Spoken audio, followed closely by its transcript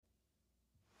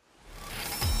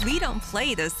We don't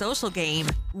play the social game.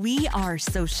 We are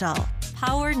social.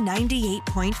 Power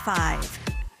 98.5.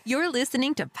 You're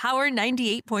listening to Power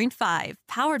 98.5,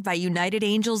 powered by United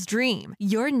Angels Dream,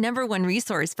 your number one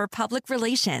resource for public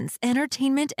relations,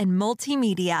 entertainment, and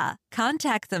multimedia.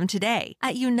 Contact them today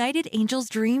at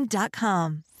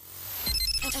unitedangelsdream.com.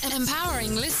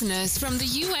 Empowering listeners from the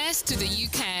US to the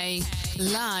UK.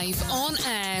 Live on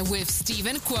air with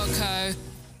Stephen Cuoco.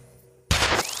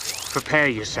 Prepare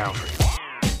yourself.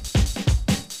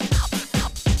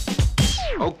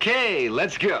 Okay,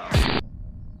 let's go.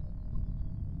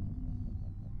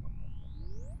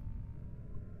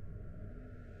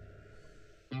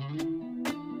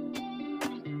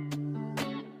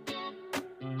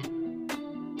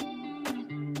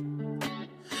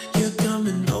 You're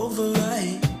coming over,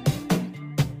 right?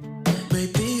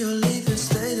 Maybe you'll leave and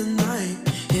stay tonight.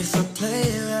 If I play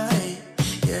it right,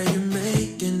 yeah, you're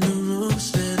making the room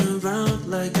spin around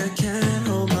like I can't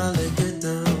hold my liquor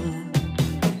down.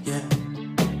 Yeah.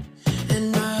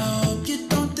 And I hope you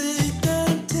don't think that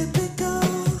I'm typical,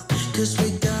 'cause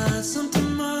we got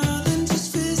something more than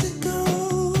just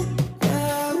physical.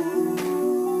 Yeah,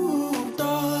 ooh,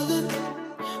 darling,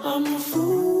 I'm a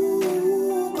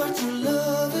fool, but you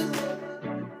love it.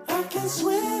 I can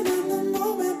swim in the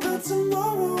moment, but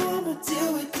tomorrow I'ma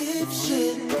deal with deep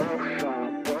shit.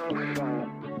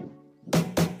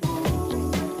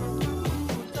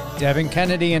 Devin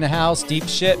Kennedy in the house. Deep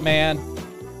shit, man.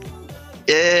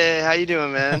 Yeah, how you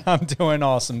doing, man? I'm doing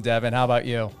awesome, Devin. How about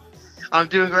you? I'm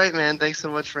doing great, man. Thanks so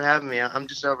much for having me. I'm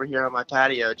just over here on my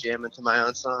patio jamming to my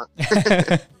own song.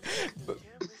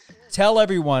 Tell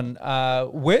everyone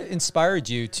what inspired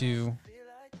you to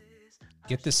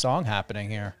get this song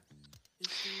happening here.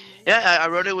 Yeah, I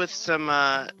wrote it with some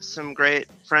great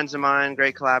friends of mine,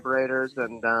 great collaborators,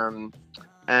 and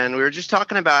we were just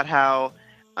talking about how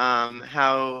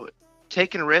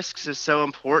taking risks is so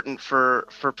important for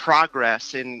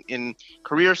progress in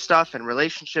career stuff and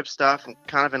relationship stuff and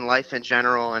kind of in life in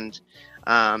general, and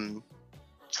I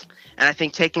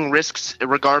think taking risks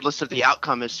regardless of the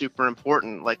outcome is super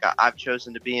important. Like I've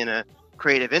chosen to be in a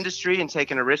creative industry and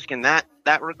taking a risk in that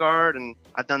regard, and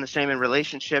I've done the same in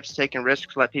relationships, taking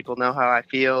risks to let people know how I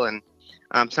feel, and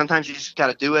sometimes you just got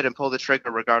to do it and pull the trigger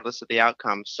regardless of the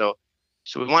outcome. So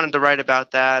we wanted to write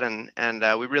about that, and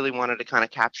we really wanted to kind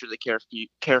of capture the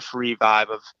carefree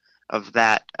vibe of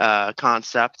that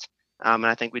concept, and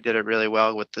I think we did it really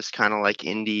well with this kind of like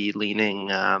indie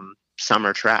leaning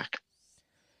summer track.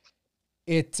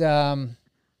 It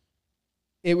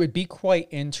would be quite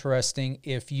interesting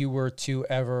if you were to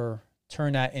ever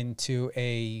turn that into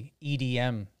a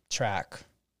EDM track,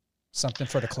 something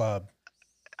for the club.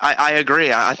 I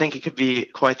agree. I think it could be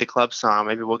quite the club song.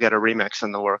 Maybe we'll get a remix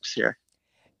in the works here.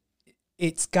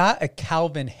 It's got a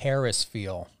Calvin Harris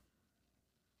feel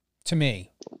to me.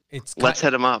 Let's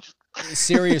hit him up.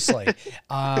 Seriously.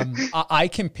 I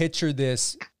can picture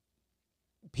this,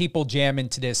 people jamming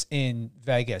to this in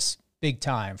Vegas big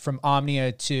time, from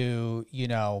Omnia to,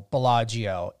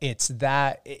 Bellagio. It's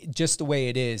that, just the way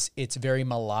it is. It's very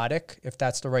melodic, if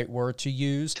that's the right word to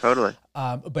use. Totally.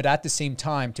 But at the same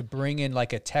time, to bring in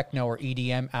like a techno or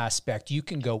EDM aspect, you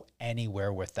can go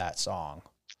anywhere with that song.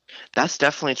 That's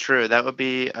definitely true. That would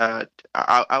be, I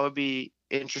would be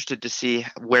interested to see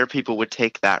where people would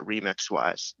take that remix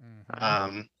wise.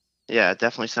 Mm-hmm. Yeah,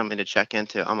 definitely something to check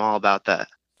into. I'm all about that.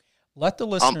 Let the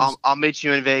listeners... I'll meet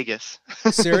you in Vegas.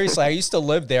 Seriously, I used to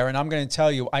live there, and I'm going to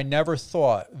tell you, I never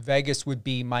thought Vegas would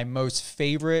be my most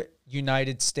favorite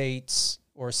United States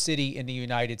or city in the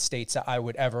United States that I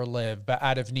would ever live. But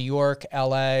out of New York,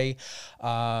 LA,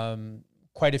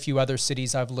 quite a few other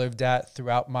cities I've lived at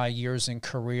throughout my years in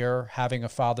career, having a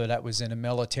father that was in the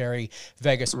military,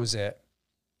 Vegas was it.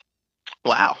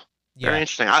 Wow. Yeah. Very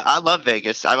interesting. I love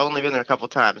Vegas. I've only been there a couple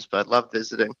of times, but I love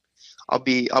visiting. I'll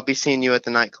be seeing you at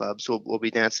the nightclubs. We'll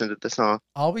be dancing to the song.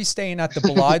 I'll be staying at the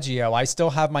Bellagio. I still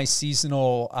have my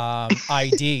seasonal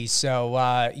ID.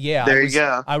 So yeah, there you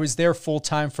go. I was there full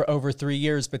time for over 3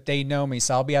 years, but they know me,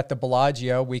 so I'll be at the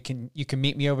Bellagio. You can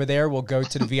meet me over there. We'll go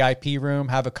to the VIP room,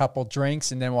 have a couple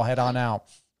drinks, and then we'll head on out.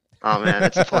 Oh man,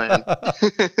 that's a plan.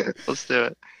 Let's do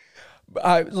it.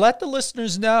 Let the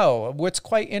listeners know what's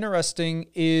quite interesting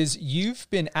is you've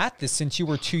been at this since you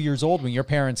were 2 years old when your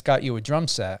parents got you a drum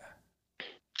set.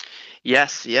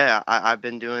 Yes, yeah, I've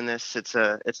been doing this. It's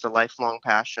a lifelong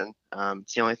passion.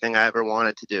 It's the only thing I ever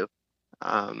wanted to do.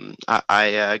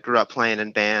 I grew up playing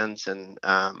in bands and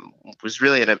was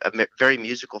really in a very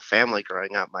musical family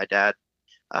growing up. My dad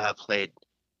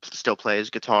still plays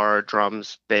guitar,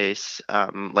 drums, bass,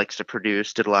 likes to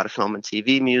produce, did a lot of film and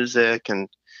TV music, and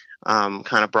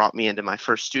kind of brought me into my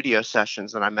first studio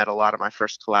sessions, and I met a lot of my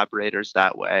first collaborators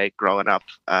that way. Growing up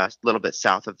a little bit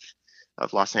south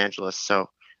of Los Angeles, so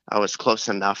I was close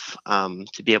enough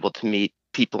to be able to meet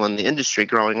people in the industry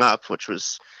growing up, which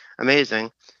was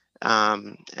amazing.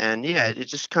 And yeah, it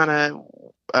just kind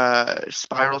of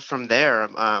spiraled from there.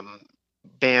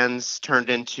 Bands turned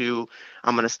into,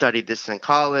 I'm going to study this in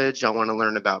college. I want to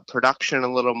learn about production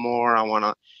a little more. I want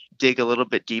to dig a little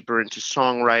bit deeper into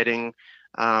songwriting.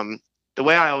 The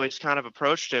way I always kind of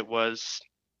approached it was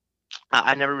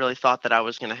I never really thought that I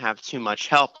was going to have too much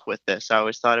help with this. I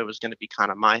always thought it was going to be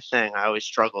kind of my thing. I always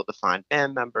struggled to find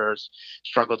band members,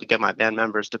 struggled to get my band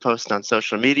members to post on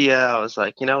social media. I was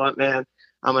like, you know what, man,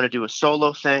 I'm going to do a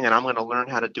solo thing, and I'm going to learn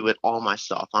how to do it all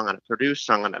myself. I'm going to produce,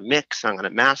 I'm going to mix, I'm going to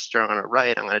master, I'm going to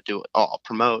write, I'm going to do it all,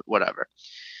 promote, whatever.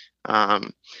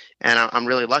 And I'm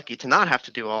really lucky to not have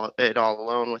to do it all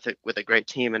alone with a great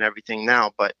team and everything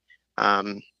now. But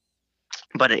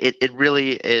it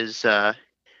really is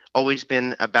always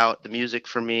been about the music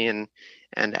for me. And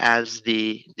as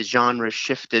the genre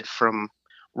shifted from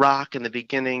rock in the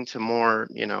beginning to more,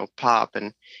 pop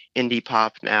and indie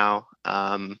pop now,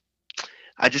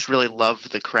 I just really love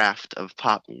the craft of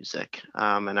pop music.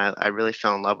 And I really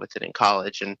fell in love with it in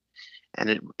college, and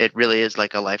it really is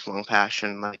like a lifelong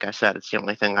passion. Like I said, it's the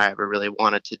only thing I ever really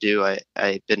wanted to do.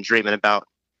 I've been dreaming about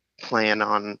playing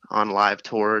on live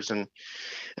tours and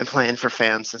playing for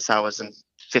fans since I was in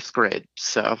 5th grade.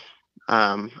 So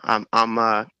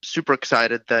I'm super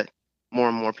excited that more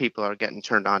and more people are getting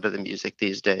turned on to the music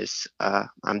these days.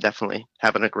 I'm definitely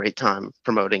having a great time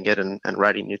promoting it and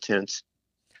writing new tunes.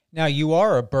 Now, you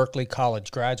are a Berklee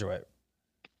College graduate.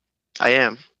 I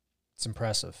am. It's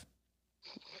impressive.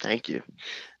 Thank you.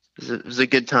 It was a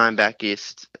good time back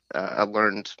east. I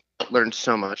learned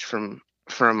so much from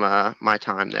my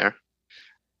time there.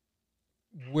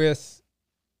 With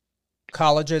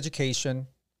college education,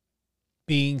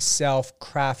 being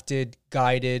self-crafted,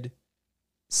 guided,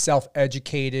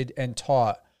 self-educated, and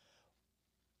taught,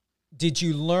 did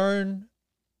you learn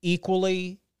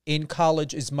equally in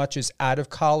college as much as out of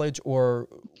college, or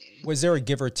was there a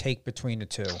give or take between the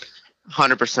two?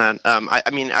 100%.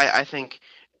 I think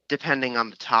depending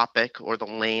on the topic or the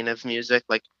lane of music,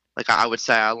 like I would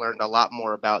say I learned a lot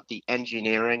more about the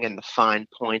engineering and the fine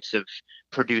points of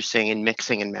producing and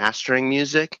mixing and mastering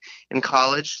music in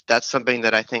college. That's something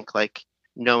that I think like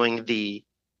knowing the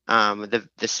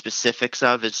specifics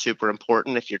of is super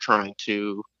important if you're trying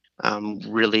to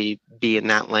really be in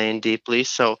that lane deeply.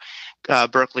 So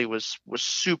Berklee was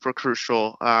super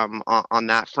crucial on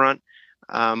that front.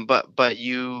 But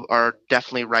you are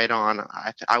definitely right on.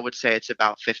 I would say it's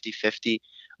about 50-50.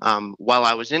 While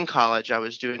I was in college, I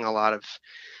was doing a lot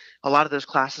of those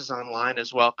classes online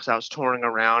as well, because I was touring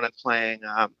around and playing.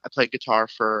 I played guitar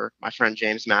for my friend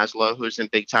James Maslow, who's in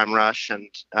Big Time Rush, and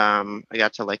I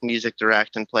got to like music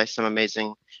direct and play some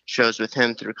amazing shows with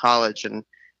him through college. And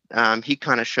he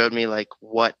kind of showed me like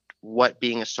what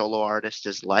being a solo artist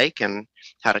is like, and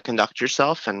how to conduct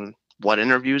yourself, and what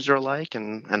interviews are like,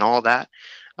 and all that.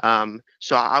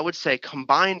 So I would say,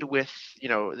 combined with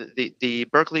the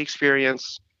Berklee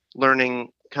experience, learning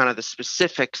kind of the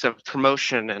specifics of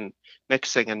promotion and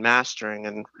mixing and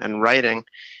mastering and writing,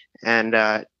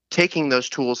 and taking those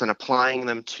tools and applying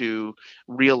them to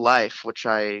real life, which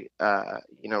I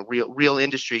real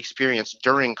industry experience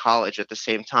during college at the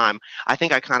same time. I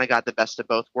think I kind of got the best of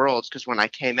both worlds, because when I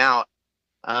came out,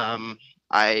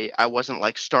 I wasn't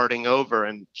like starting over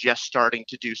and just starting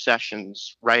to do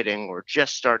sessions writing, or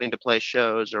just starting to play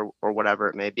shows, or whatever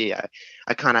it may be.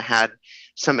 I kind of had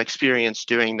some experience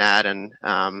doing that, and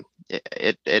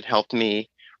it helped me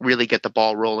really get the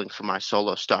ball rolling for my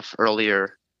solo stuff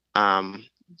earlier,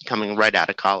 coming right out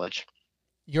of college.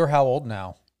 You're how old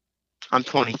now? I'm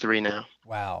 23 now.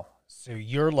 Wow. So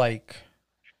you're like,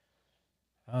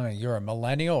 I don't know, you're a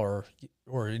millennial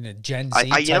or in a Gen Z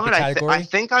type of category? I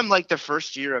think I'm like the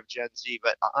first year of Gen Z,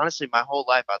 but honestly, my whole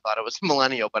life I thought it was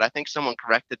millennial, but I think someone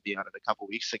corrected me on it a couple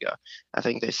weeks ago. I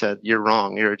think they said, you're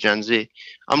wrong, you're a Gen Z.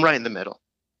 I'm right in the middle.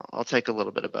 I'll take a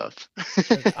little bit of both.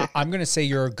 I'm going to say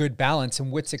you're a good balance.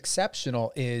 And what's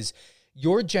exceptional is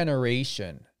your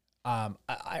generation,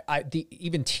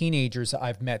 even teenagers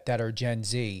I've met that are Gen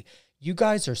Z, you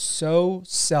guys are so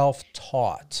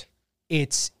self-taught.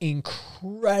 It's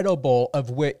incredible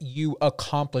of what you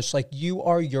accomplish. Like, you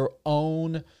are your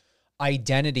own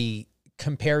identity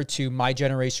compared to my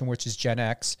generation, which is Gen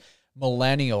X,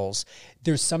 millennials.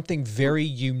 There's something very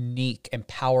unique and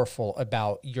powerful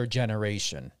about your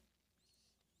generation.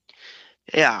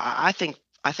 Yeah, I think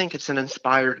it's an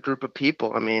inspired group of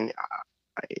people. I mean,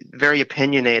 very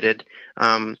opinionated.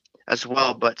 as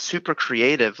well, but super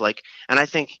creative. Like, and I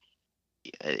think,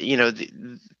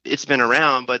 it's been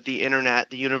around, but the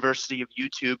internet, the University of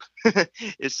YouTube,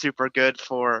 is super good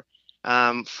for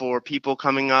people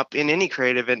coming up in any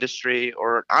creative industry,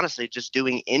 or honestly just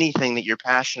doing anything that you're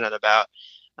passionate about.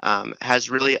 Has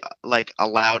really like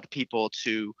allowed people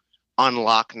to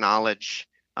unlock knowledge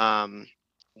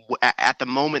at the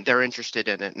moment they're interested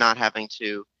in it, not having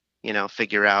to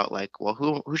figure out like, well,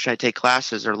 who should I take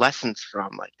classes or lessons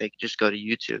from? Like they just go to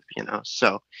YouTube.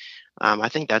 So I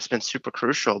think that's been super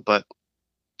crucial. But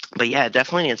yeah,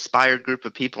 definitely an inspired group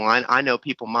of people. I know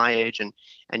people my age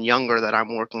and younger that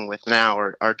I'm working with now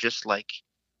are just like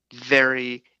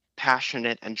very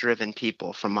passionate and driven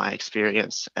people from my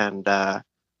experience. And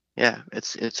yeah,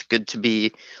 it's good to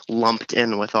be lumped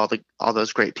in with all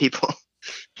those great people.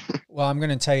 Well, I'm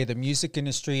going to tell you, the music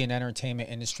industry and entertainment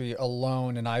industry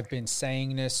alone, and I've been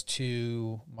saying this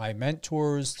to my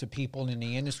mentors, to people in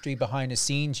the industry behind the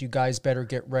scenes, you guys better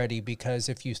get ready, because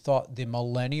if you thought the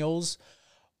millennials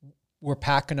were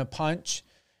packing a punch,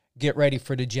 get ready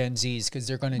for the Gen Zs, because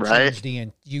they're going to change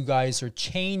and you guys are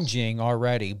changing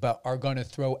already, but are going to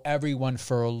throw everyone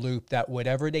for a loop, that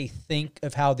whatever they think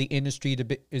of how the industry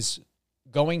is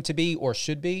going to be or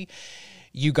should be,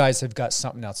 you guys have got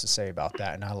something else to say about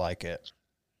that, and I like it.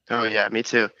 Oh yeah, me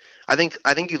too. I think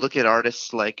you look at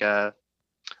artists like a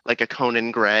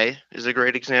Conan Gray is a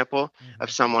great example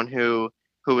of someone who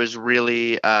is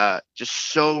really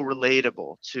just so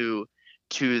relatable to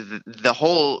the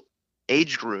whole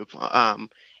age group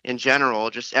in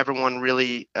general. Just everyone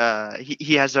really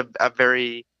he has a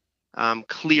very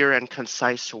clear and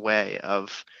concise way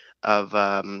of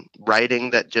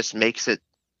writing that just makes it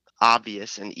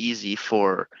obvious and easy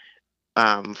for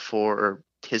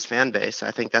his fan base. I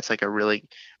think that's like a really,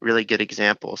 really good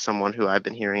example. Someone who I've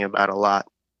been hearing about a lot.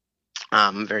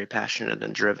 Very passionate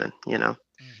and driven,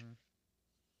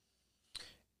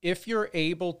 If you're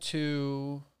able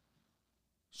to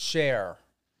share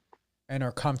and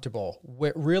are comfortable,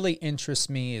 what really interests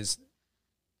me is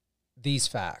these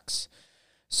facts.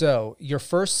 So your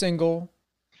first single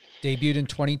debuted in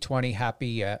 2020, Happy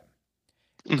Yet,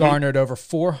 garnered over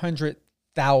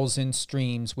 400,000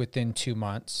 streams within 2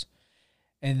 months.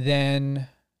 And then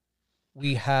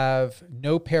we have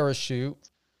No Parachute,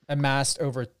 amassed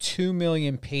over 2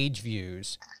 million page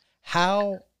views.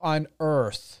 How on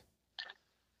earth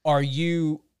are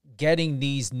you getting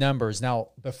these numbers? Now,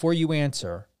 before you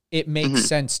answer, it makes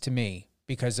sense to me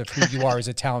because of who you are as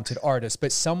a talented artist.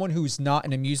 But someone who's not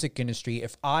in the music industry,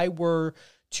 if I were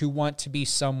to want to be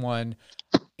someone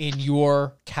in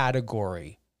your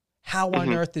category, how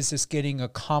on earth is this getting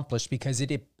accomplished? Because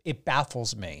it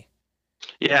baffles me.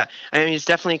 Yeah, I mean, it's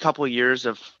definitely a couple of years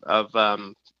of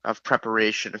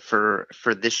preparation for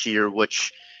this year,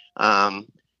 which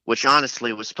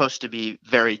honestly was supposed to be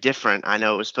very different. I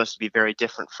know it was supposed to be very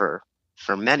different for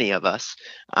many of us,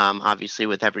 obviously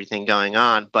with everything going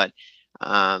on, but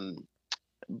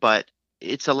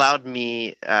it's allowed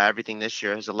me, everything this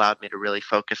year has allowed me to really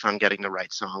focus on getting the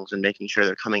right songs and making sure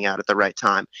they're coming out at the right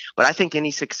time. But I think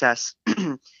any success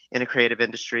in a creative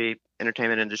industry,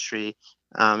 entertainment industry,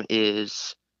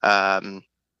 is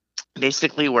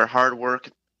basically where hard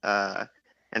work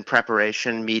and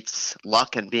preparation meets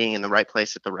luck and being in the right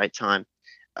place at the right time.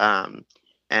 I've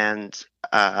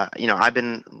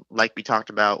been, like we talked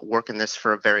about, working this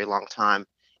for a very long time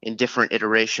in different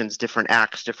iterations, different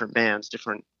acts, different bands,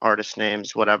 different artist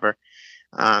names, whatever.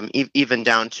 Even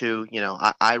down to,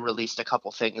 I released a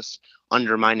couple things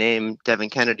under my name, Devin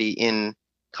Kennedy, in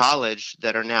college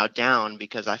that are now down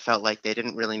because I felt like they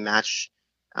didn't really match.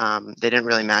 They didn't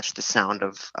really match the sound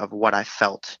of what I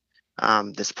felt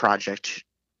this project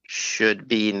should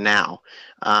be now.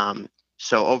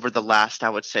 So over the last, I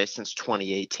would say, since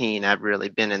 2018, I've really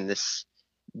been in this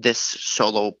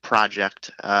solo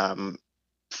project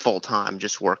full time,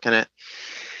 just working it.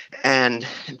 And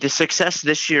the success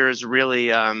this year is really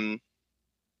a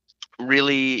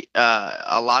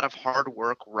lot of hard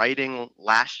work, writing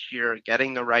last year,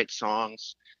 getting the right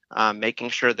songs, making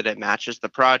sure that it matches the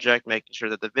project, making sure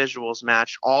that the visuals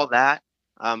match, all that.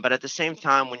 But at the same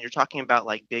time, when you're talking about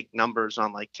like big numbers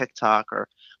on like TikTok or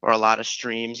a lot of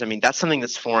streams, I mean, that's something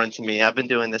that's foreign to me. I've been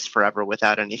doing this forever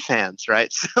without any fans,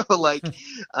 right? So like,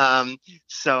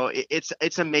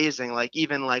 it's amazing. Like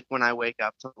even like when I wake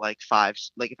up to like five,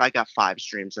 like if I got 5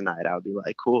 streams a night, I would be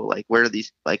like, cool. Like where are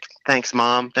these? Like, thanks,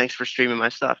 Mom. Thanks for streaming my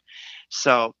stuff.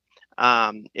 So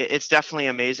it's definitely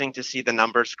amazing to see the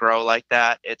numbers grow like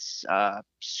that. It's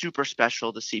super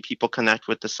special to see people connect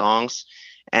with the songs.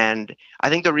 And I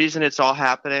think the reason it's all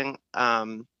happening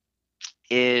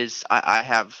is I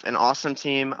have an awesome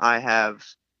team. I have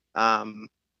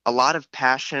a lot of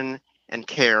passion and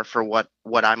care for what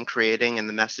I'm creating and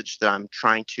the message that I'm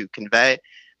trying to convey.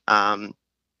 And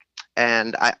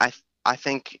I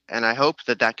think and I hope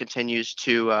that continues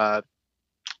to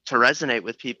resonate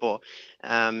with people.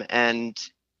 And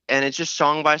it's just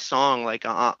song by song, like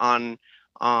on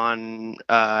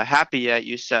Happy Yet,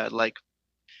 you said, like,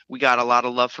 we got a lot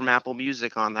of love from Apple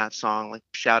Music on that song. Like,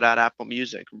 shout out Apple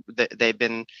Music. They've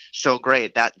been so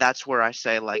great. That's where I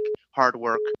say, like, hard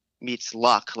work meets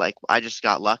luck. Like, I just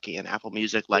got lucky and Apple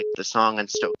Music liked the song and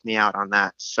stoked me out on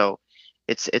that. So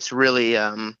it's really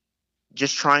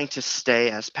just trying to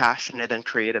stay as passionate and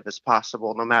creative as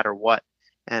possible, no matter what.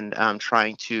 And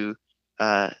trying to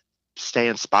stay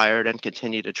inspired and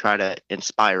continue to try to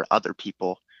inspire other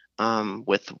people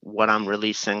with what I'm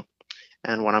releasing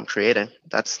and what I'm creating.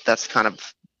 That's kind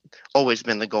of always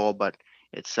been the goal, but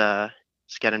it's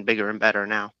getting bigger and better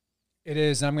now. It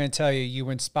is. I'm going to tell you, you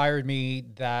inspired me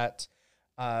that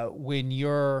when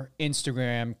your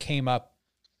Instagram came up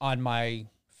on my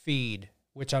feed,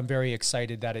 which I'm very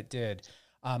excited that it did,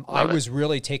 I was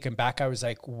really taken back. I was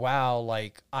like, wow,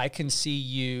 like I can see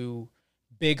you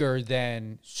bigger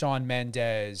than Shawn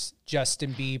Mendes,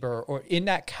 Justin Bieber, or in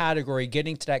that category,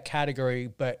 getting to that category,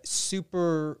 but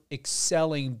super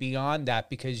excelling beyond that,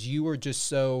 because you were just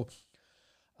so,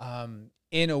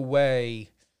 in a way,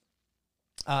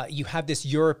 you have this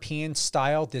European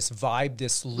style, this vibe,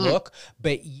 this look,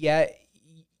 but yet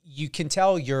you can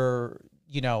tell you're,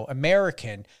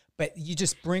 American, but you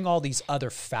just bring all these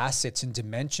other facets and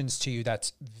dimensions to you.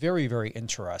 That's very, very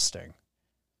interesting.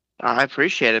 I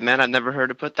appreciate it, man. I've never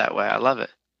heard it put that way. I love it.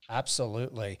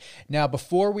 Absolutely. Now,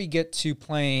 before we get to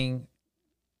playing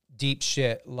Deep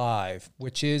Shit live,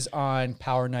 which is on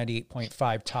Power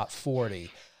 98.5 Top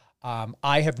 40,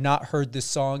 I have not heard this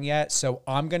song yet, so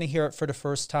I'm going to hear it for the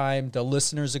first time. The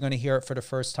listeners are going to hear it for the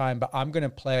first time, but I'm going to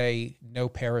play No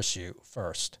Parachute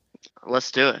first.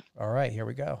 Let's do it. All right, here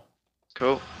we go.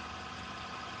 Cool.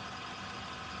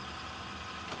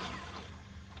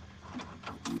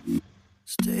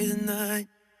 Stay the night.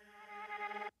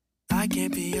 I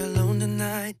can't be alone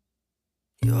tonight.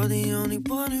 You're the only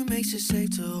one who makes it safe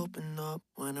to open up.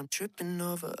 When I'm tripping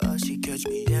over us, you catch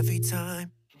me every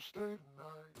time.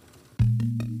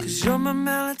 Cause you're my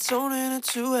melatonin at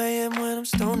 2 a.m. when I'm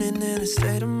stoning in a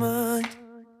state of mind.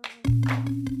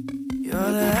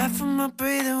 You're the half of my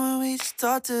breathing when we just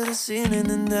talk to the ceiling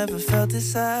and never felt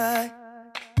this high.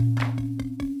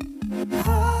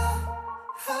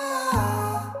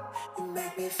 You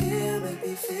make me feel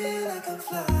like I'm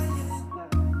flying.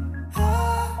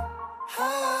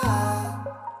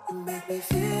 You make me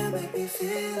feel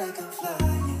like I'm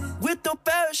flying. With no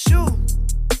parachute,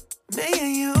 me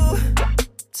and you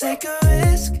take a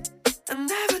risk and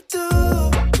never do.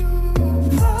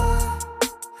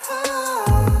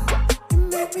 You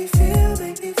make me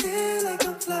feel like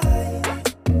I'm flying.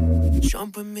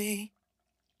 Jump with me,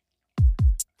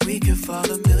 we could fall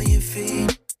 1,000,000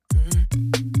 feet.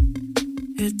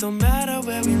 It don't matter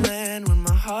where we land when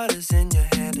my heart is in your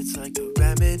hand. It's like a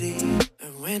remedy.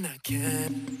 And when I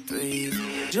can't breathe,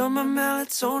 you're my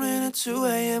melatonin at 2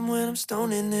 a.m. when I'm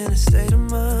stoning in a state of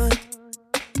mind.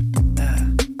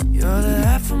 You're the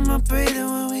half of my breathing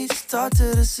when we just talk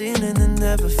to the ceiling and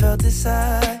never felt this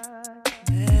high.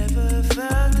 Never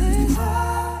felt this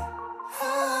high.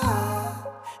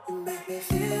 You make me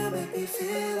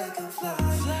feel like I'm flying.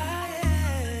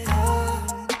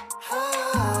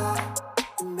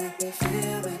 You make me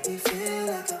feel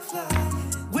like I'm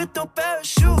flying. With no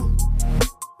parachute,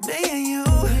 me and you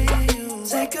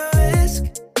take a risk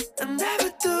and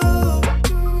never do.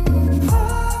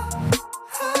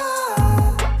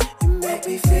 You make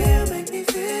me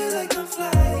feel like I'm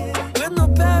flying. With no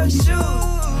parachute,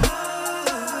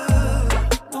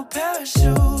 no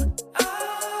parachute.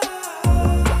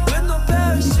 With no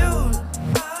parachute,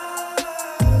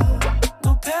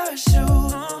 no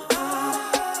parachute.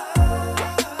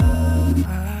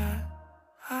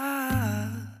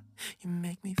 You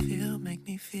make me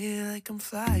feel like I'm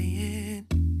flying.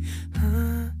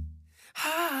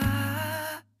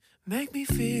 Make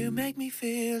me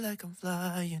feel like I'm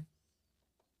flying.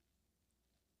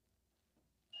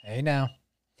 Hey now.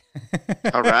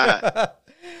 All right.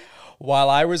 While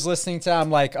I was listening to,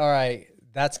 I'm like, all right,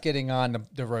 that's getting on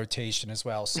the rotation as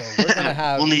well. So we're gonna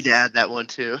have. We'll need to add that one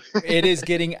too. It is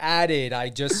getting added. I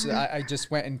just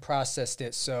went and processed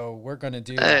it, so we're gonna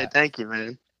do Hey, that. thank you,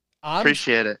 man.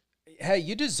 Appreciate it. Hey,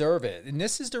 you deserve it. And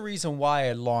this is the reason why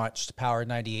I launched Power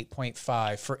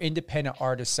 98.5 for independent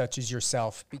artists such as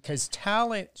yourself, because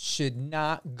talent should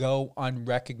not go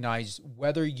unrecognized,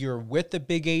 whether you're with a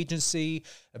big agency,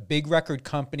 a big record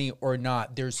company or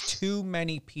not. There's too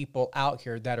many people out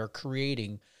here that are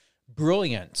creating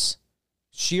brilliance,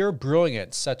 sheer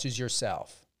brilliance, such as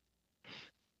yourself.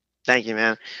 Thank you,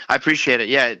 man. I appreciate it.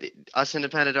 Yeah, us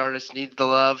independent artists need the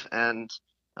love, and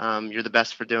you're the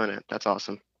best for doing it. That's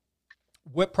awesome.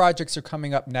 What projects are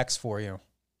coming up next for you?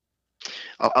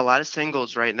 A lot of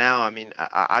singles right now. I mean,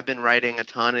 I've been writing a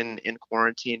ton in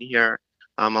quarantine here,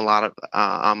 a lot of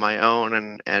on my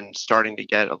own, and starting to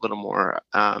get a little more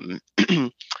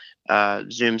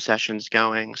Zoom sessions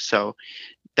going. So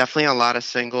definitely a lot of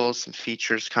singles and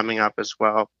features coming up as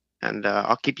well. And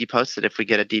I'll keep you posted if we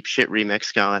get a Deep Shit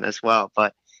remix going as well.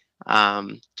 But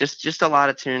just a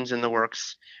lot of tunes in the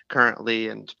works currently,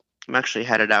 and I'm actually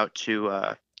headed out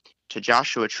to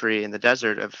Joshua Tree in the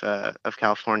desert of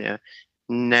California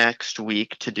next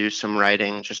week to do some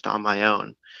writing just on my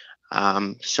own.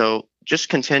 So just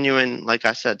continuing, like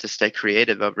I said, to stay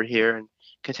creative over here and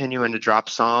continuing to drop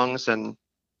songs, and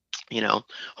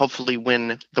hopefully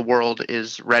when the world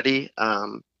is ready,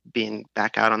 being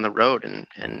back out on the road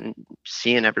and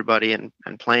seeing everybody and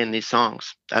playing these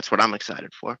songs. That's what I'm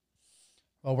excited for.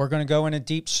 Well, we're going to go into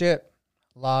Deep Shit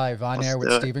live on air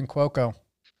with Stephen Cuoco.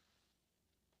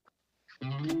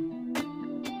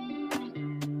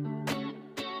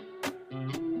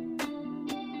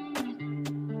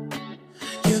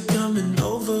 You're coming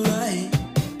over, right?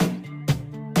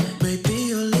 Maybe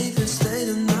you'll leave and stay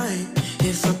tonight.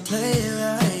 If I play it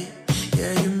right,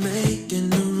 yeah, you're making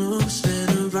the room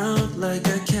spin around like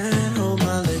I can't hold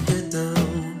my liquor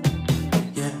down.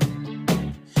 Yeah.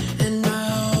 And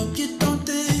I hope you don't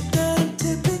think that I'm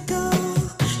typical,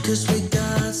 'cause we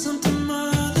got something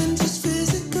more than just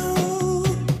physical.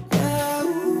 Yeah,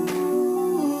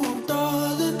 ooh,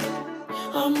 darling,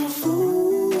 I'm a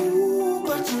fool,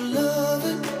 but you love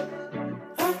it.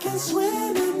 I can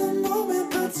swim in the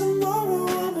moment, but tomorrow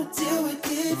I'ma deal with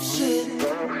deep shit.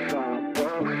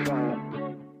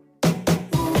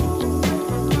 Ooh,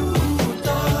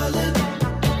 darling,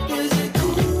 is it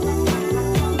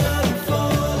cool that I'm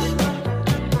falling?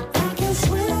 I can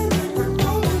swim in the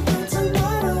moment, but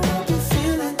tomorrow I'll be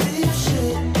feeling deep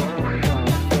shit.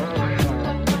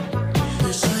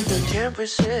 It's like I can't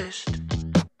resist.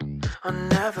 I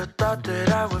never thought that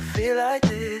I would feel like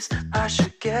this. I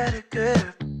should get a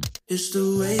grip. It's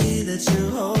the way that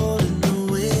you're holding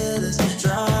the wheel that's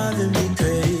driving me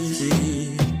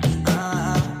crazy.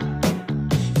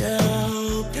 Yeah, I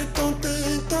hope you don't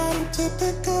think that I'm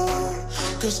typical,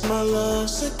 'cause my love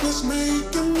sickness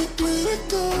making me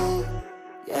clinical.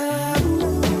 Yeah,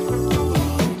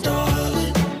 ooh,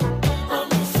 darling, I'm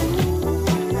a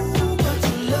fool, but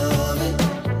you love it.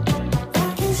 I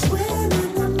can swim in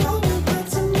the moment, but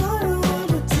tomorrow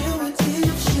I'ma deal with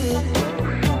deep shit.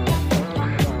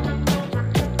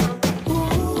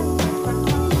 Ooh,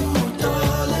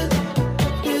 darling,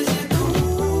 is it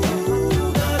cool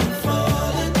that I'm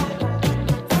falling?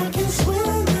 I can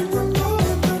swim in the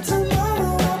moment, but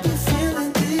tomorrow I'll be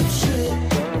feeling deep shit.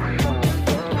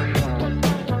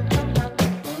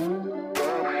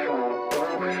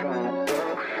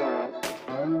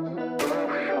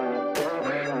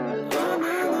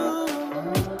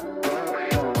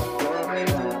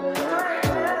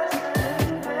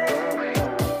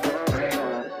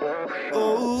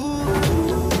 Oh,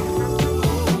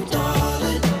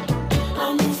 darling,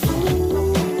 I'm a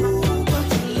fool, but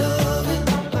you love it.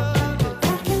 I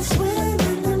can swim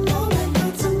in the moment,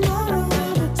 but tomorrow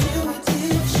I'ma deal with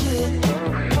deep shit.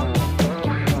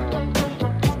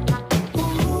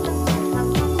 Ooh,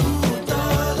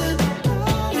 darling,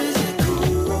 is it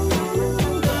cool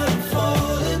that I'm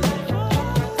falling?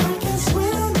 I can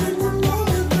swim in the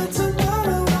moment, but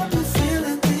tomorrow I'll be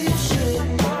feeling deep shit.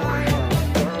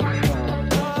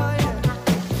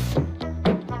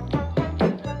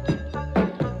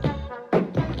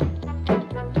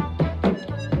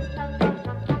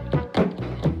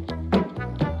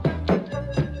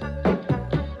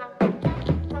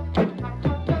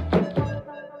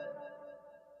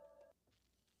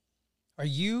 Are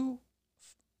you,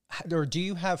 or do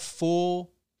you have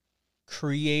full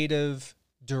creative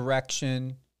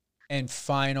direction and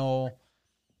final,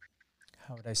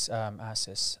 how would I ask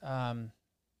this?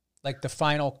 Like the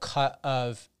final cut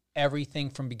of everything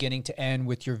from beginning to end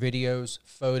with your videos,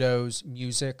 photos,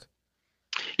 music?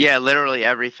 Yeah, literally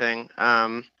everything.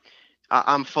 I'm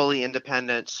fully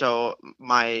independent, so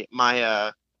my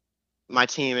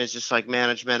team is just like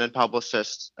management and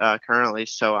publicists currently.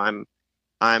 So I'm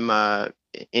I'm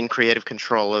in creative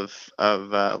control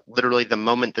of literally the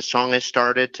moment the song is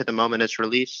started to the moment it's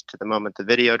released to the moment the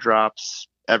video drops,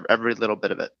 every little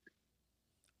bit of it.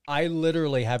 I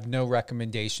literally have no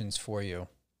recommendations for you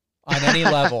on any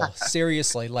level.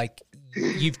 Seriously, like,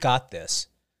 you've got this.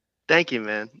 Thank you,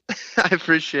 man. I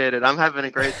appreciate it. I'm having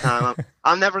a great time.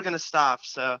 I'm never going to stop.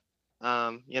 So,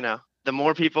 the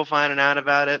more people finding out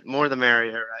about it, more the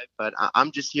merrier, right? But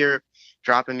I'm just here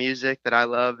dropping music that I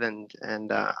love, and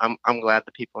I'm glad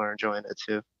that people are enjoying it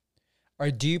too.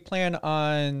 Do you plan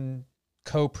on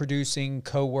co-producing,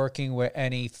 co-working with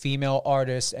any female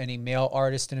artists, any male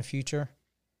artists in the future?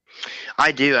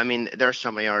 I do. I mean, there are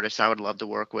so many artists I would love to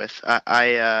work with.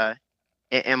 I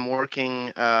am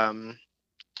working,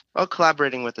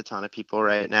 collaborating with a ton of people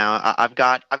right now. I've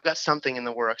got something in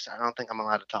the works. I don't think I'm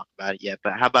allowed to talk about it yet,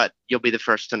 but how about you'll be the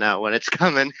first to know when it's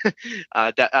coming?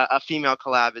 A female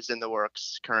collab is in the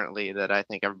works currently that I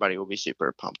think everybody will be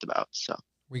super pumped about. So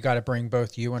we got to bring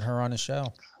both you and her on the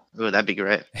show. Oh, that'd be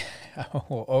great.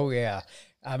 Oh yeah.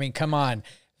 I mean, come on.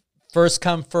 First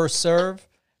come, first serve.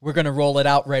 We're going to roll it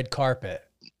out red carpet.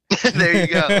 There you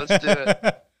go. Let's do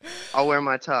it. I'll wear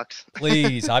my tux.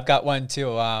 Please. I've got one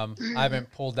too. I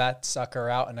haven't pulled that sucker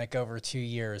out in like over 2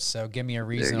 years. So give me a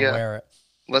reason to wear it.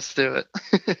 Let's do it.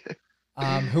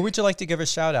 Who would you like to give a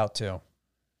shout out to?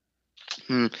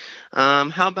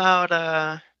 How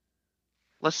about,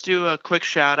 let's do a quick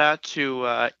shout out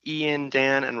to Ian,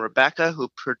 Dan, and Rebecca, who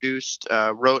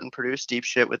wrote and produced Deep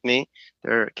Shit with me.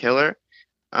 They're a killer.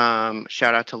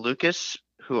 Shout out to Lucas,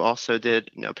 who also did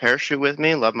No Parachute with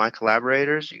me. Love my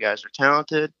collaborators. You guys are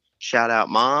talented. Shout out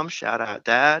Mom. Shout out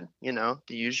Dad. The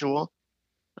usual.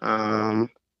 Shout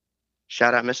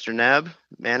out Mr. Neb,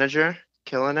 manager,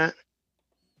 killing it.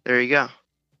 There you go.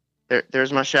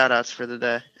 There's my shout outs for the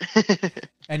day.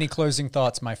 Any closing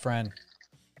thoughts, my friend?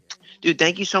 Dude,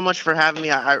 thank you so much for having me.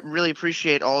 I really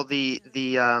appreciate all the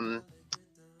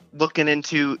looking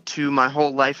into my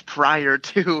whole life prior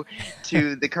to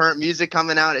the current music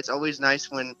coming out. It's always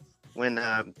nice when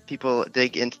people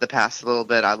dig into the past a little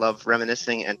bit. I love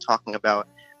reminiscing and talking about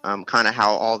kind of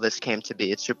how all this came to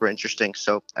be. It's super interesting.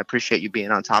 So I appreciate you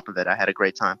being on top of it. I had a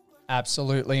great time.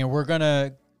 Absolutely. And we're going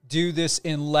to do this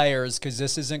in layers because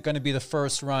this isn't going to be the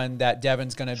first run that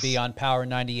Devin's going to be on Power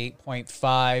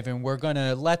 98.5. And we're going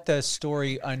to let the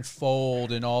story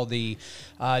unfold and all the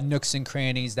nooks and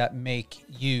crannies that make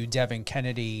you, Devin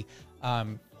Kennedy,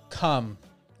 come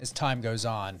as time goes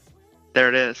on. There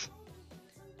it is.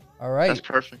 All right. That's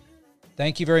perfect.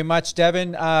 Thank you very much,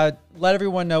 Devin. Let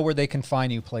everyone know where they can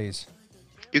find you, please.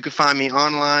 You can find me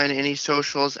online, any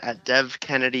socials at Dev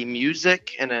Kennedy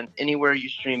Music, and then anywhere you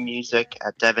stream music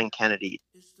at Devin Kennedy.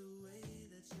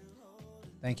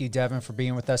 Thank you, Devin, for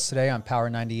being with us today on Power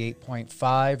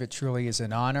 98.5. It truly is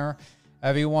an honor.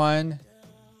 Everyone,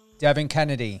 Devin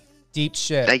Kennedy, Deep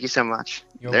Shit. Thank you so much.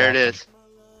 You're there welcome. It is.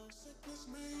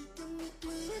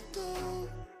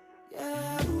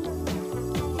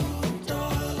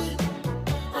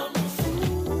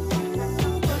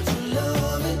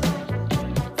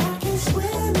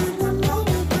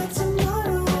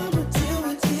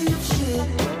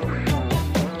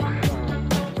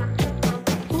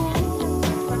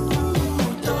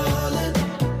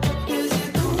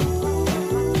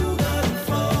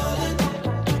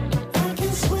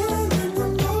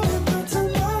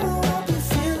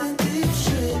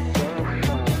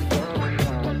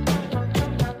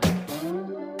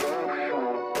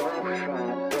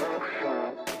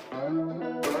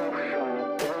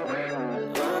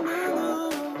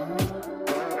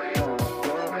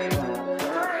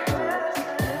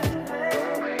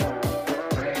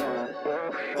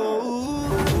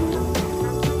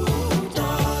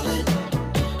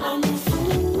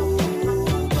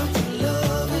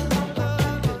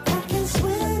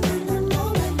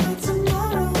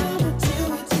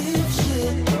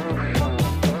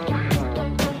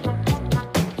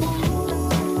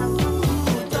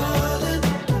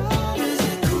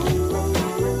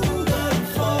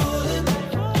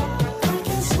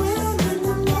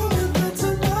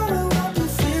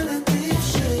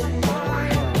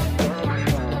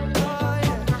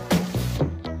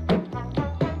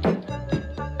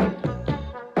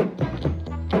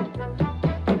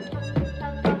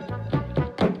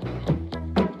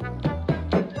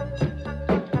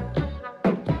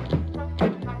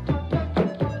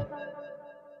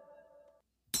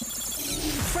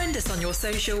 Friend us on your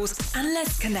socials and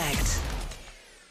let's connect.